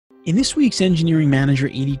In this week's Engineering Manager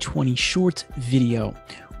 80/20 short video,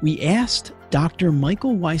 we asked Dr.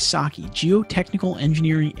 Michael Wysockey, geotechnical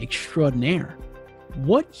engineering extraordinaire,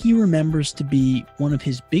 what he remembers to be one of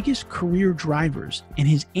his biggest career drivers, and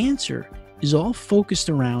his answer is all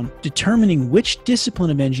focused around determining which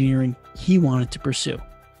discipline of engineering he wanted to pursue.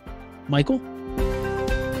 Michael?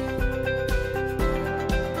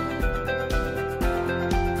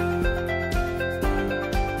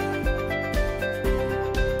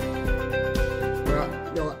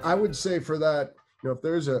 I would say for that, if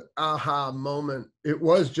there's an aha moment, it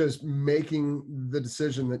was just making the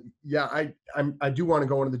decision that, I do want to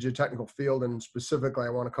go into the geotechnical field, and specifically I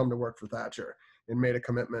want to come to work for Thatcher, and made a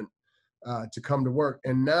commitment to come to work.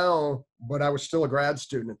 And now, but I was still a grad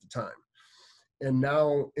student at the time. And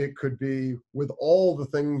now it could be with all the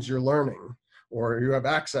things you're learning or you have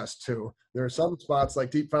access to. There are some spots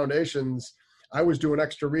like Deep Foundations, I was doing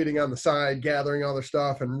extra reading on the side, gathering other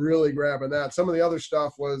stuff and really grabbing that. Some of the other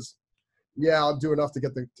stuff was, I'll do enough to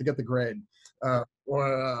get the grade.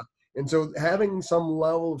 And so having some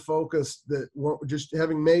level of focus, that just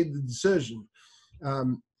having made the decision,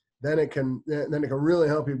 then it can really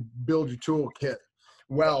help you build your toolkit.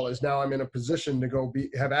 Well, as now I'm in a position to go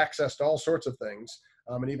have access to all sorts of things.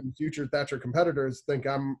 And even future Thatcher competitors think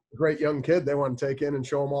I'm a great young kid they want to take in and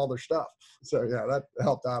show them all their stuff. So yeah, that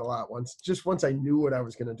helped out a lot once I knew what I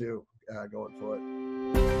was going to do going for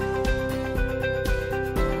it.